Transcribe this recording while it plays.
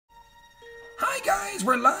guys,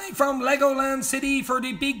 we're live from Legoland City for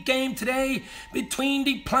the big game today between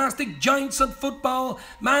the plastic giants of football,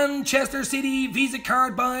 Manchester City Visa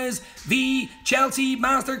Card Boys v Chelsea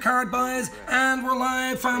MasterCard Boys, and we're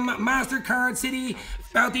live from MasterCard City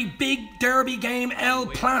about the big derby game, El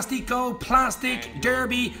Plastico Plastic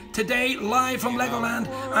Derby, today live from Legoland.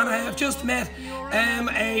 And I have just met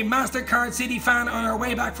a MasterCard City fan on our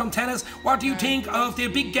way back from tennis. What do you think of the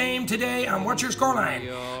big game today, and what's your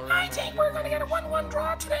scoreline? I think we're going to get a 1-1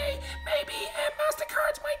 draw today. Maybe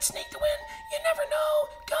MasterCards might sneak the win. You never know.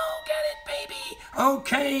 Go get it, baby.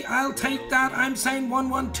 Okay, I'll take that. I'm saying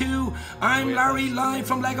 1-1-2. I'm Larry, live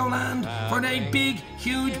from Legoland for the big,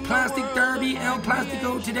 huge plastic derby, El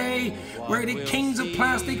Plastico today, where the kings of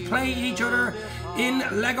plastic play each other in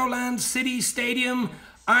Legoland City Stadium.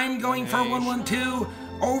 I'm going for 1-1-2.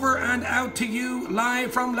 Over and out to you,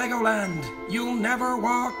 live from Legoland. You'll never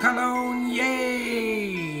walk alone,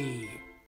 yay!